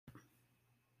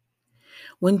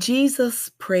When Jesus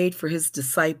prayed for his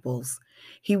disciples,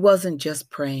 he wasn't just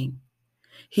praying.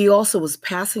 He also was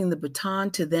passing the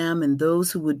baton to them and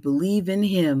those who would believe in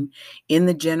him in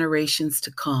the generations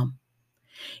to come.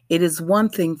 It is one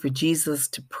thing for Jesus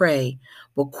to pray,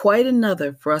 but quite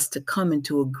another for us to come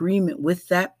into agreement with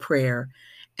that prayer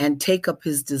and take up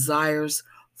his desires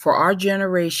for our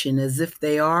generation as if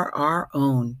they are our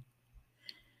own.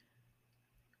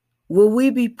 Will we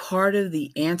be part of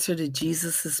the answer to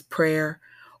Jesus' prayer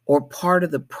or part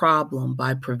of the problem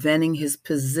by preventing his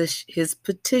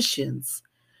petitions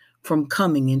from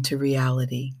coming into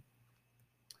reality?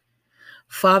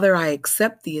 Father, I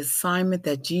accept the assignment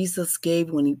that Jesus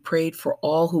gave when he prayed for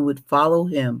all who would follow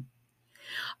him.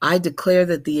 I declare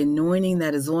that the anointing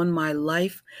that is on my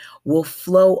life will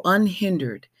flow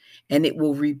unhindered, and it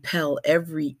will repel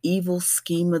every evil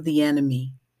scheme of the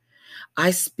enemy.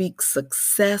 I speak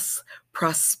success,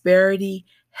 prosperity,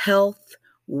 health,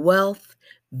 wealth,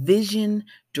 vision,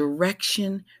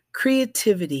 direction,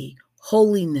 creativity,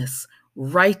 holiness,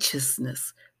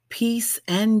 righteousness, peace,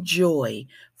 and joy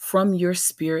from your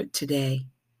spirit today.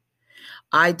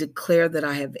 I declare that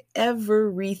I have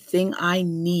everything I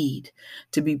need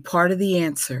to be part of the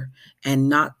answer and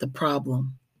not the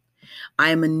problem. I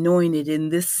am anointed in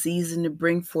this season to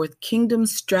bring forth kingdom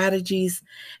strategies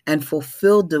and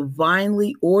fulfill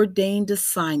divinely ordained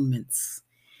assignments.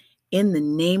 In the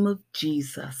name of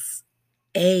Jesus,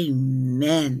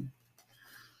 amen.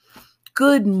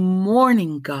 Good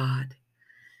morning, God.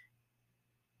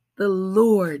 The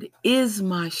Lord is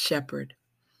my shepherd.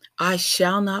 I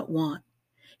shall not want.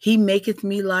 He maketh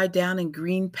me lie down in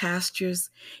green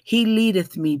pastures. He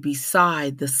leadeth me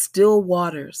beside the still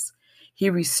waters.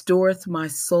 He restoreth my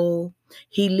soul.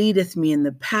 He leadeth me in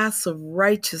the paths of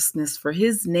righteousness for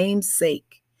his name's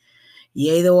sake.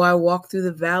 Yea, though I walk through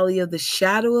the valley of the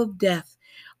shadow of death,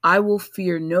 I will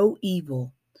fear no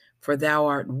evil, for thou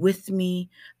art with me.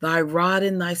 Thy rod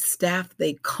and thy staff,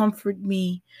 they comfort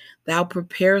me. Thou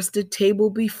preparest a table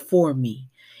before me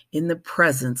in the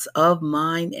presence of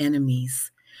mine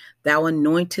enemies. Thou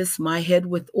anointest my head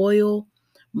with oil,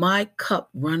 my cup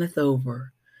runneth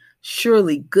over.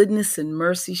 Surely goodness and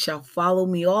mercy shall follow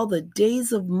me all the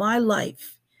days of my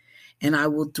life, and I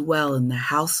will dwell in the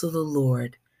house of the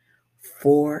Lord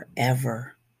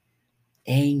forever.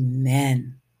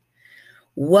 Amen.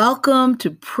 Welcome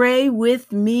to Pray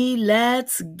With Me.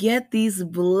 Let's get these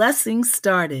blessings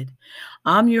started.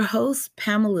 I'm your host,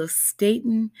 Pamela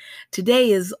Staten.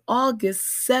 Today is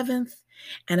August 7th.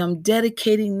 And I'm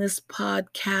dedicating this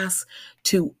podcast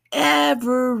to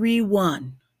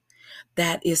everyone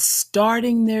that is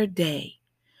starting their day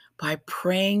by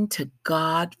praying to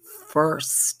God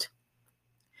first.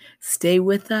 Stay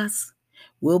with us.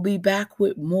 We'll be back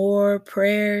with more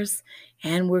prayers,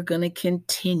 and we're going to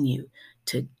continue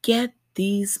to get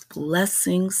these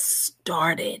blessings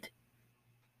started.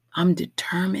 I'm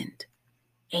determined.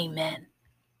 Amen.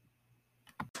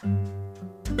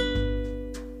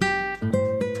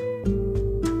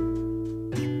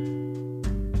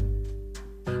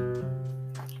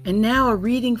 And now a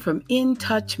reading from In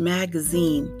Touch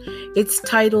magazine. It's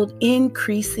titled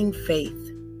Increasing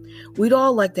Faith. We'd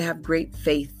all like to have great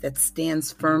faith that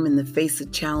stands firm in the face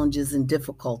of challenges and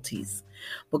difficulties.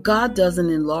 But God doesn't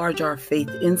enlarge our faith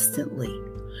instantly.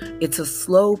 It's a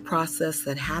slow process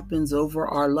that happens over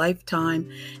our lifetime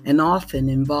and often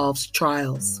involves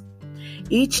trials.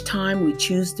 Each time we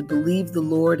choose to believe the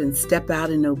Lord and step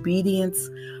out in obedience,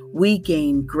 we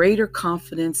gain greater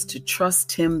confidence to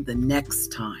trust him the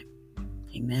next time.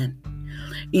 Amen.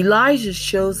 Elijah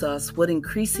shows us what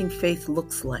increasing faith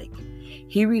looks like.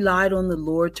 He relied on the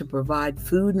Lord to provide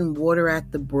food and water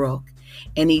at the brook,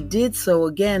 and he did so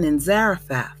again in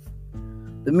Zarephath.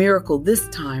 The miracle this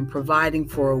time providing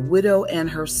for a widow and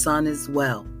her son as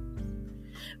well.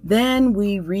 Then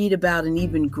we read about an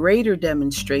even greater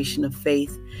demonstration of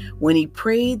faith when he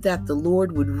prayed that the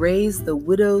Lord would raise the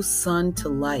widow's son to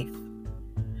life.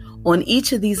 On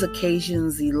each of these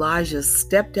occasions, Elijah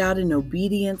stepped out in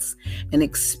obedience and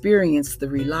experienced the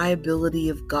reliability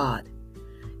of God.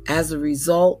 As a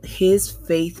result, his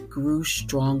faith grew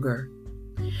stronger.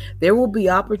 There will be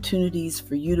opportunities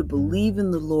for you to believe in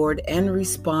the Lord and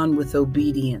respond with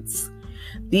obedience.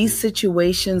 These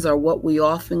situations are what we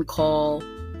often call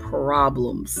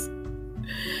problems.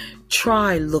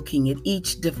 Try looking at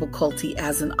each difficulty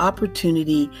as an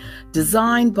opportunity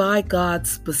designed by God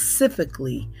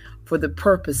specifically for the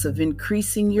purpose of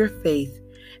increasing your faith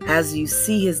as you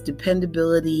see his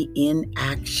dependability in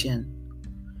action.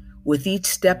 With each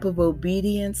step of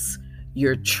obedience,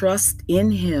 your trust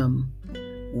in him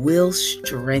will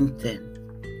strengthen.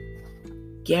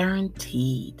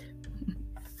 Guaranteed.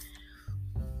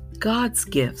 God's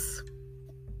gifts.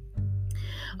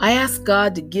 I asked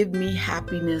God to give me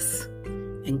happiness,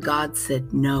 and God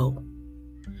said no.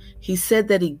 He said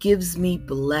that He gives me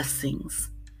blessings,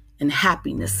 and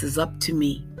happiness is up to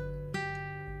me.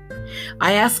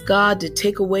 I asked God to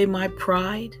take away my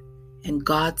pride, and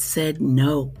God said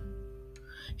no.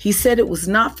 He said it was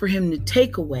not for Him to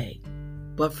take away,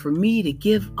 but for me to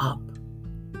give up.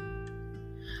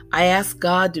 I asked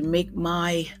God to make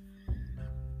my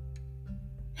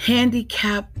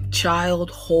handicapped child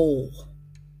whole,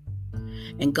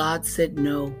 and God said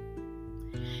no.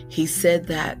 He said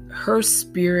that her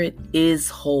spirit is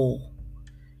whole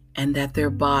and that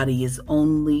their body is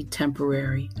only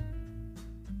temporary.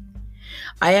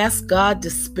 I asked God to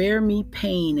spare me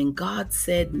pain, and God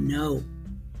said no.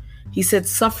 He said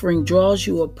suffering draws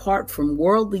you apart from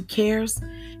worldly cares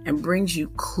and brings you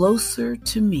closer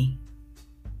to me.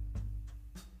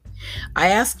 I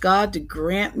asked God to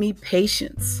grant me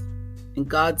patience, and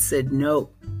God said no.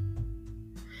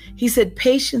 He said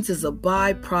patience is a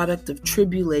byproduct of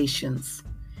tribulations.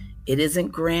 It isn't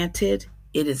granted,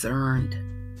 it is earned.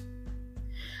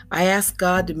 I asked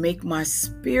God to make my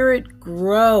spirit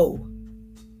grow,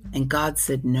 and God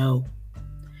said no.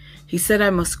 He said I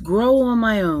must grow on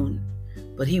my own,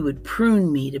 but He would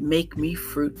prune me to make me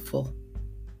fruitful.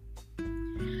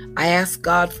 I asked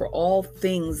God for all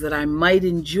things that I might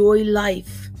enjoy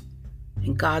life,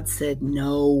 and God said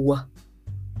no.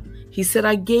 He said,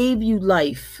 I gave you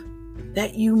life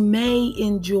that you may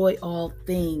enjoy all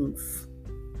things.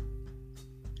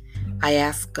 I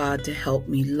asked God to help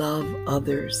me love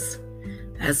others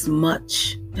as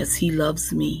much as He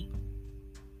loves me.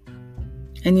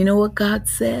 And you know what God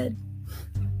said?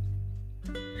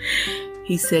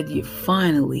 He said, you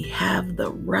finally have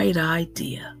the right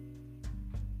idea.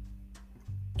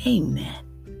 Amen.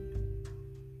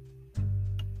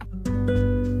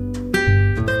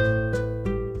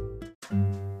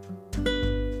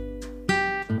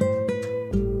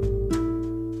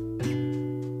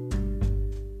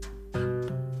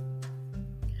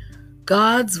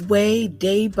 God's way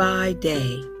day by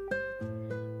day.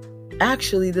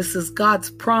 Actually, this is God's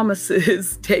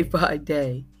promises day by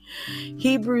day.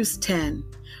 Hebrews 10.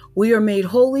 We are made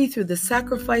holy through the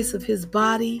sacrifice of His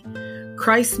body.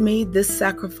 Christ made this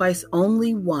sacrifice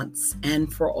only once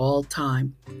and for all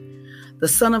time. The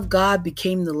Son of God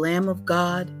became the Lamb of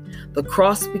God. The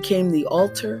cross became the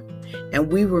altar,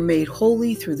 and we were made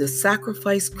holy through the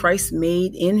sacrifice Christ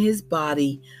made in His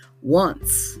body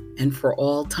once and for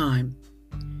all time.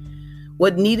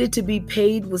 What needed to be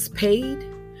paid was paid.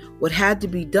 What had to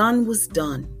be done was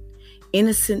done.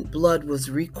 Innocent blood was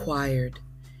required.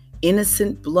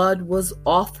 Innocent blood was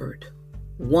offered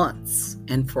once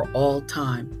and for all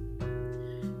time.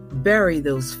 Bury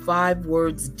those 5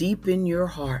 words deep in your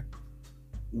heart.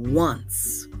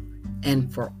 Once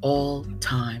and for all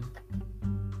time.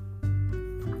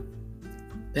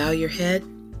 Bow your head.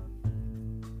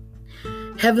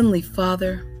 Heavenly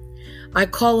Father, I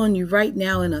call on you right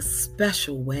now in a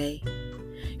special way.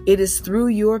 It is through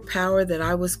your power that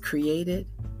I was created.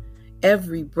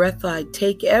 Every breath I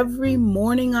take, every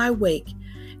morning I wake,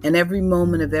 and every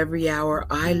moment of every hour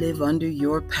I live under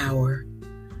your power.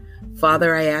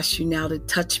 Father, I ask you now to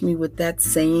touch me with that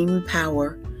same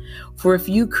power. For if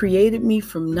you created me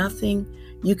from nothing,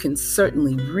 you can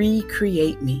certainly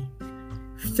recreate me.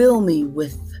 Fill me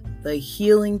with the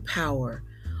healing power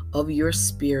of your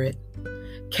Spirit.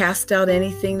 Cast out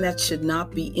anything that should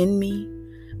not be in me.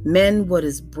 Mend what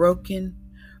is broken.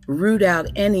 Root out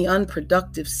any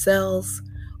unproductive cells.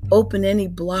 Open any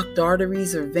blocked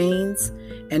arteries or veins,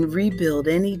 and rebuild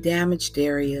any damaged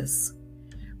areas.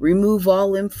 Remove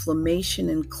all inflammation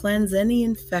and cleanse any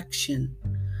infection.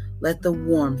 Let the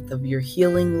warmth of your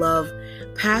healing love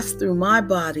pass through my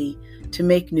body to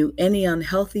make new any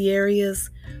unhealthy areas,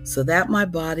 so that my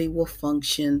body will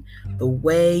function the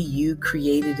way you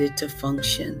created it to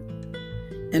function.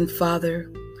 And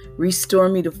Father, restore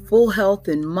me to full health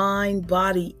in mind,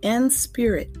 body, and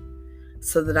spirit,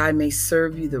 so that I may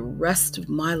serve you the rest of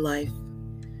my life.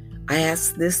 I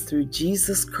ask this through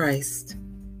Jesus Christ,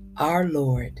 our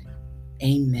Lord.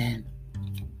 Amen.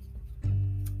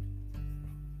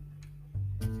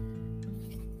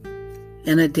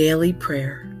 And a daily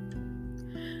prayer.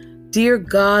 Dear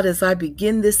God, as I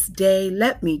begin this day,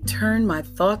 let me turn my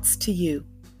thoughts to you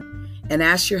and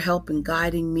ask your help in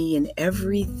guiding me in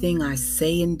everything I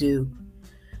say and do.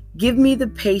 Give me the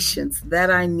patience that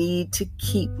I need to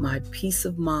keep my peace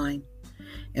of mind.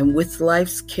 And with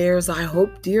life's cares, I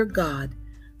hope, dear God,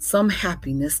 some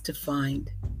happiness to find.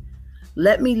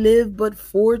 Let me live but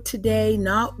for today,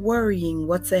 not worrying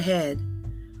what's ahead.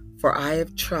 for I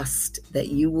have trust that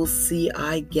you will see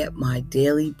I get my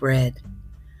daily bread.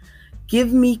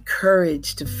 Give me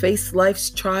courage to face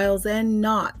life's trials and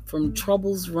not from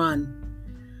troubles run.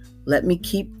 Let me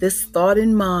keep this thought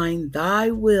in mind,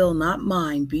 thy will, not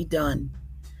mine, be done.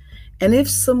 And if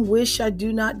some wish I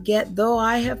do not get, though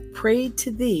I have prayed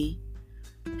to thee,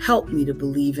 help me to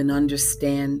believe and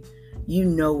understand you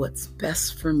know what's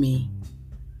best for me.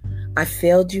 I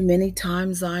failed you many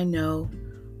times, I know,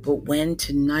 but when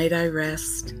tonight I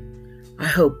rest, I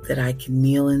hope that I can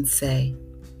kneel and say,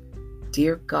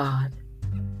 Dear God,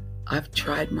 I've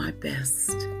tried my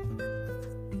best.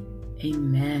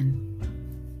 Amen.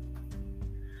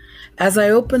 As I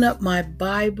open up my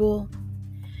Bible,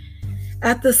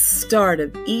 at the start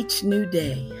of each new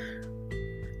day,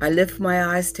 I lift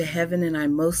my eyes to heaven and I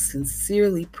most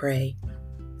sincerely pray,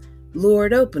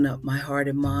 Lord, open up my heart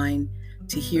and mind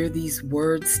to hear these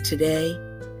words today.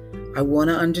 I want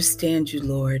to understand you,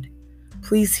 Lord.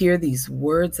 Please hear these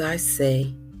words I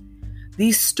say.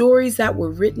 These stories that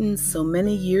were written so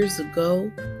many years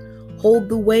ago hold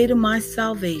the way to my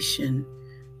salvation.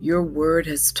 Your word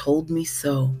has told me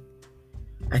so.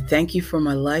 I thank you for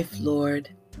my life, Lord,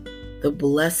 the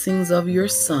blessings of your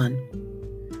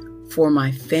Son, for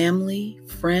my family,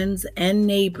 friends, and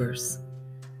neighbors.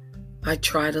 I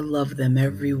try to love them,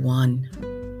 every one.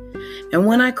 And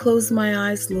when I close my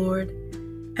eyes, Lord,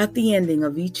 at the ending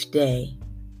of each day,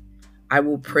 I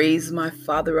will praise my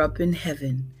Father up in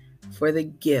heaven for the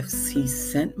gifts he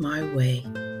sent my way,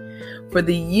 for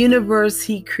the universe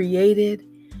he created,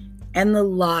 and the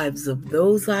lives of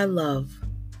those I love.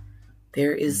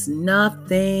 There is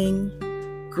nothing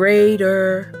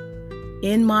greater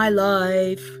in my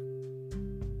life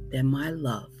than my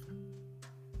love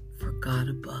for God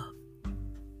above.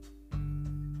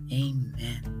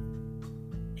 Amen.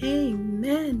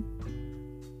 Amen.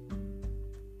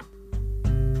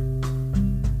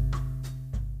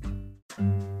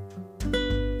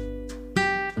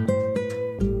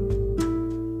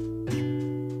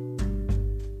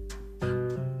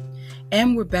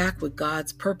 And we're back with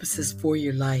God's purposes for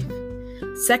your life.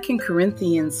 2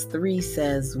 Corinthians 3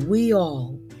 says, we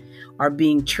all are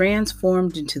being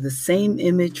transformed into the same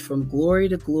image from glory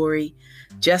to glory,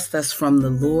 just as from the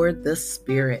Lord the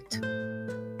Spirit.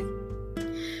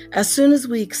 As soon as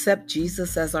we accept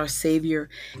Jesus as our Savior,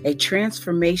 a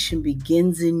transformation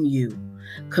begins in you,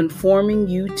 conforming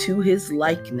you to his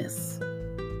likeness.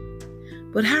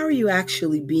 But how are you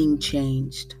actually being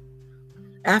changed?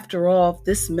 After all, if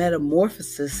this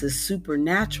metamorphosis is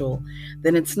supernatural,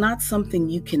 then it's not something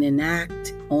you can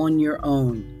enact on your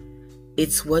own.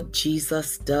 It's what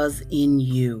Jesus does in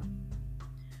you.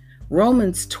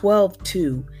 Romans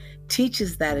 12:2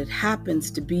 teaches that it happens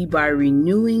to be by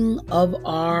renewing of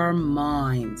our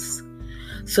minds.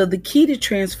 So the key to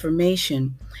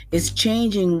transformation is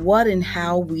changing what and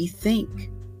how we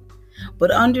think.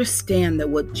 But understand that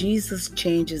what Jesus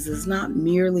changes is not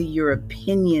merely your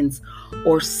opinions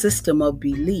or system of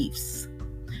beliefs.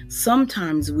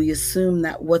 Sometimes we assume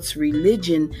that what's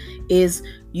religion is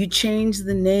you change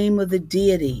the name of the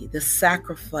deity, the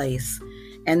sacrifice,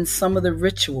 and some of the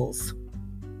rituals.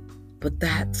 But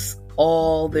that's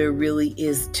all there really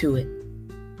is to it.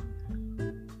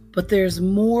 But there's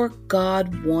more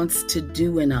God wants to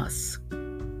do in us.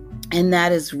 And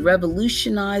that is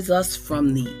revolutionize us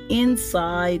from the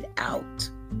inside out.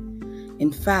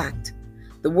 In fact,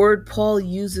 the word Paul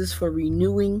uses for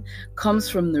renewing comes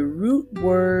from the root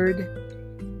word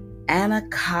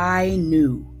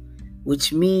anakainu,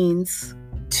 which means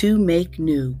to make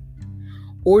new,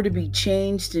 or to be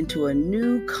changed into a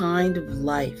new kind of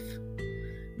life.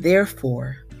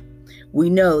 Therefore, we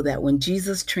know that when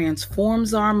Jesus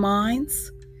transforms our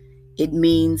minds, it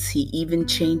means he even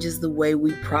changes the way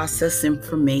we process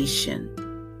information.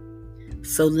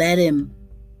 So let him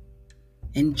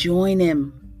and join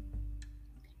him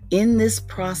in this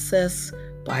process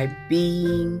by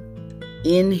being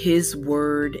in his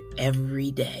word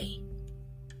every day.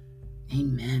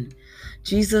 Amen.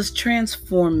 Jesus,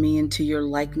 transform me into your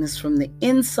likeness from the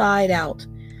inside out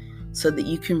so that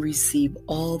you can receive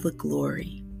all the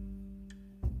glory.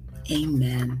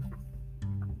 Amen.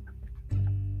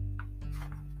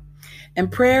 And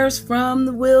prayers from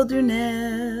the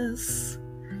wilderness.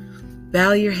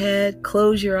 Bow your head,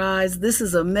 close your eyes. This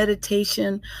is a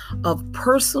meditation of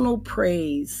personal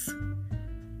praise.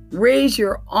 Raise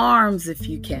your arms if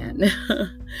you can.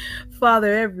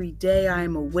 Father, every day I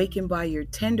am awakened by your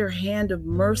tender hand of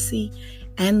mercy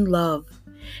and love.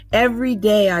 Every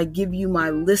day I give you my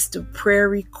list of prayer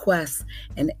requests,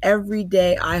 and every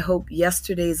day I hope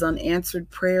yesterday's unanswered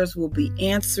prayers will be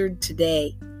answered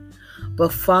today.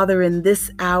 But Father, in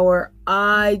this hour,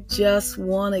 I just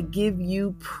want to give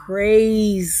you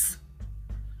praise.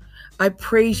 I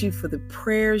praise you for the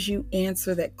prayers you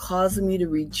answer that cause me to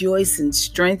rejoice and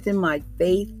strengthen my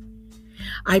faith.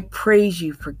 I praise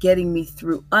you for getting me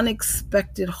through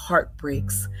unexpected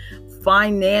heartbreaks,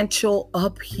 financial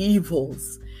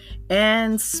upheavals,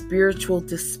 and spiritual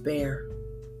despair.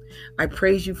 I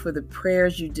praise you for the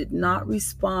prayers you did not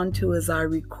respond to as I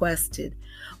requested,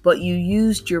 but you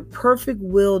used your perfect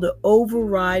will to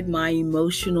override my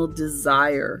emotional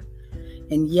desire.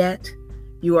 And yet,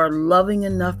 you are loving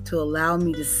enough to allow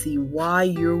me to see why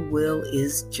your will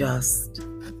is just.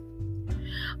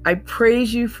 I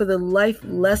praise you for the life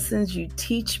lessons you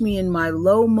teach me in my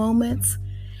low moments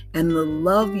and the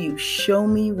love you show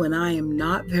me when I am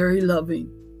not very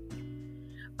loving.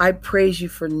 I praise you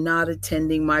for not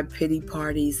attending my pity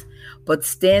parties, but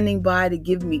standing by to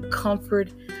give me comfort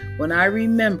when I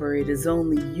remember it is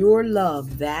only your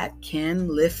love that can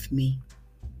lift me.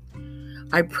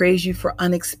 I praise you for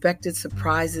unexpected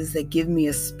surprises that give me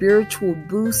a spiritual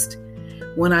boost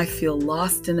when I feel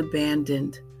lost and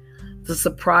abandoned. The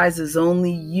surprise is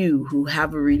only you who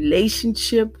have a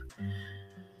relationship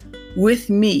with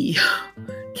me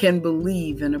can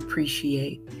believe and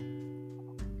appreciate.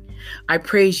 I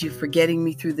praise you for getting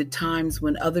me through the times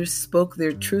when others spoke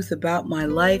their truth about my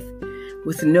life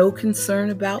with no concern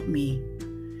about me.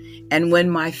 And when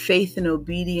my faith and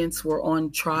obedience were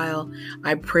on trial,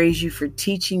 I praise you for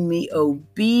teaching me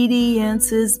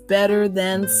obedience is better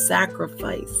than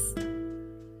sacrifice.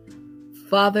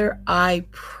 Father, I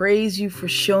praise you for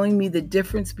showing me the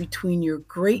difference between your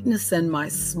greatness and my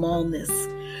smallness,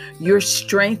 your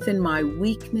strength and my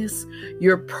weakness,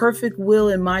 your perfect will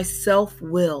and my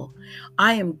self-will.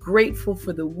 I am grateful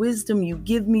for the wisdom you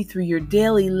give me through your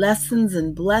daily lessons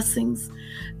and blessings.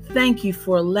 Thank you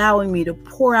for allowing me to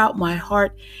pour out my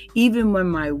heart even when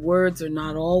my words are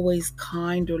not always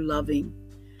kind or loving.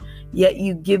 Yet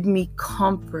you give me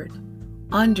comfort,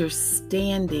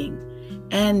 understanding,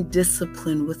 and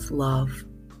discipline with love.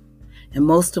 And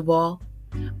most of all,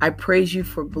 I praise you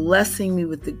for blessing me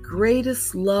with the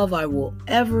greatest love I will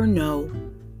ever know.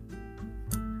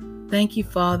 Thank you,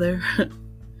 Father.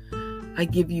 I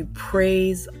give you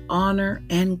praise, honor,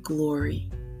 and glory.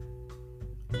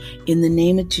 In the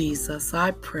name of Jesus,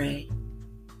 I pray.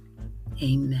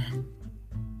 Amen.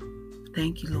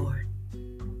 Thank you, Lord.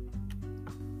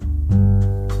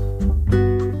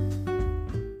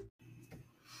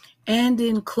 And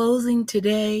in closing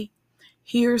today,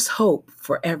 here's hope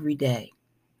for every day.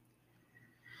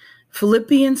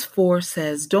 Philippians 4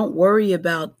 says, don't worry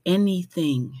about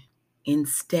anything.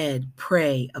 Instead,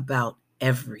 pray about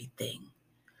everything.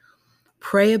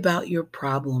 Pray about your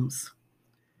problems.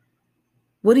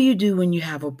 What do you do when you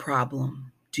have a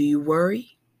problem? Do you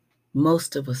worry?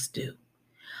 Most of us do.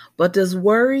 But does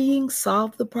worrying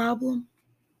solve the problem?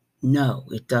 No,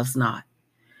 it does not.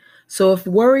 So if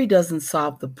worry doesn't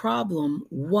solve the problem,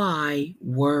 why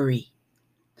worry?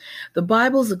 The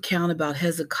Bible's account about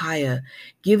Hezekiah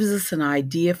gives us an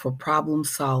idea for problem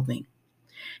solving.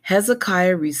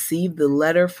 Hezekiah received the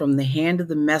letter from the hand of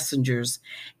the messengers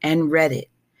and read it.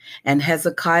 And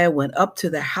Hezekiah went up to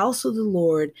the house of the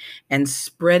Lord and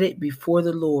spread it before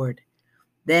the Lord.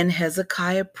 Then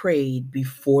Hezekiah prayed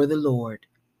before the Lord.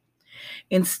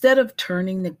 Instead of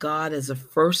turning to God as a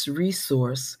first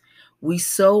resource, we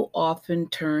so often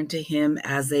turn to him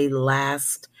as a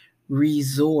last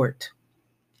resort.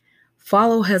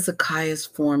 Follow Hezekiah's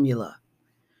formula.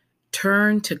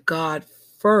 Turn to God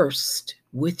first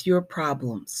with your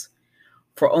problems,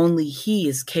 for only he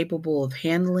is capable of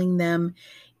handling them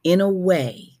in a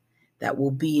way that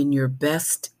will be in your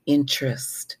best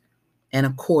interest and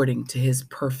according to his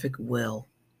perfect will.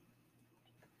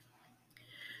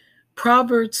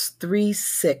 Proverbs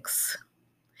 3:6.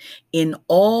 In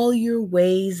all your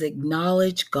ways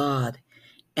acknowledge God,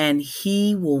 and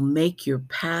he will make your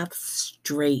path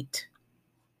straight.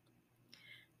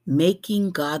 Making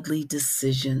godly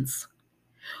decisions.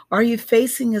 Are you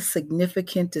facing a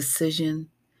significant decision?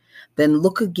 Then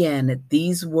look again at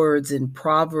these words in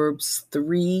Proverbs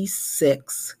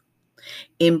 3:6.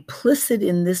 Implicit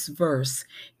in this verse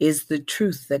is the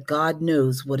truth that God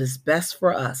knows what is best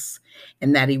for us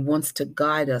and that he wants to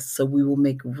guide us so we will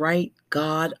make right,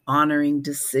 God-honoring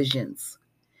decisions.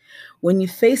 When you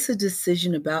face a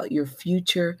decision about your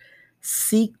future,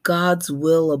 seek God's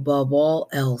will above all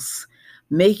else.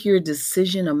 Make your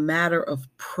decision a matter of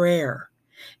prayer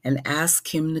and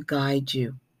ask him to guide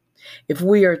you. If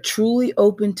we are truly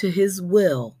open to his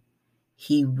will,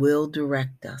 he will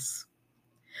direct us.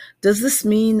 Does this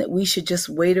mean that we should just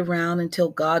wait around until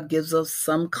God gives us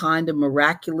some kind of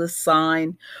miraculous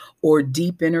sign or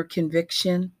deep inner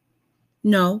conviction?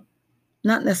 No,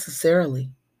 not necessarily.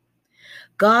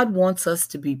 God wants us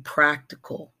to be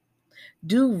practical.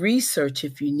 Do research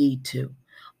if you need to.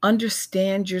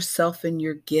 Understand yourself and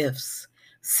your gifts.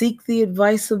 Seek the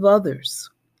advice of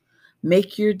others.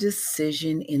 Make your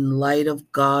decision in light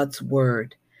of God's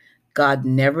word. God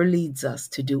never leads us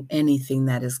to do anything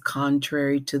that is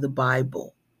contrary to the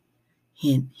Bible.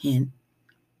 Hint, hint.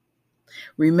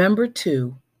 Remember,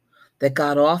 too, that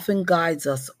God often guides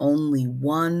us only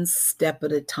one step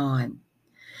at a time.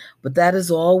 But that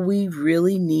is all we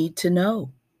really need to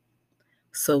know.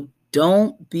 So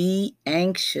don't be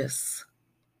anxious.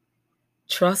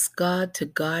 Trust God to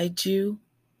guide you,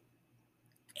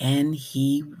 and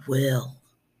He will.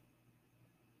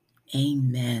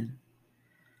 Amen.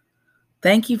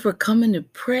 Thank you for coming to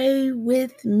pray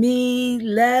with me.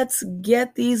 Let's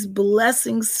get these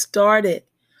blessings started.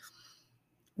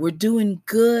 We're doing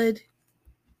good.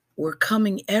 We're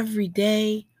coming every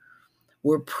day.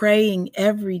 We're praying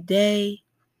every day.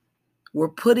 We're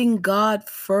putting God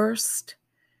first.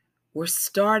 We're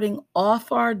starting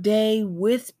off our day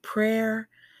with prayer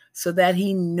so that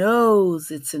He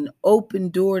knows it's an open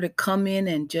door to come in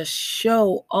and just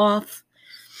show off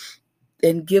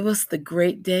and give us the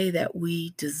great day that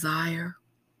we desire.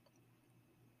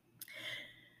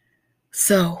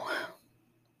 So,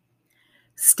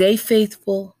 stay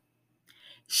faithful.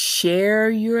 Share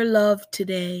your love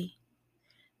today.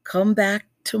 Come back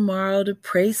tomorrow to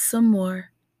pray some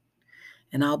more,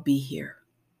 and I'll be here.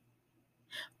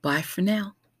 Bye for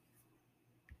now.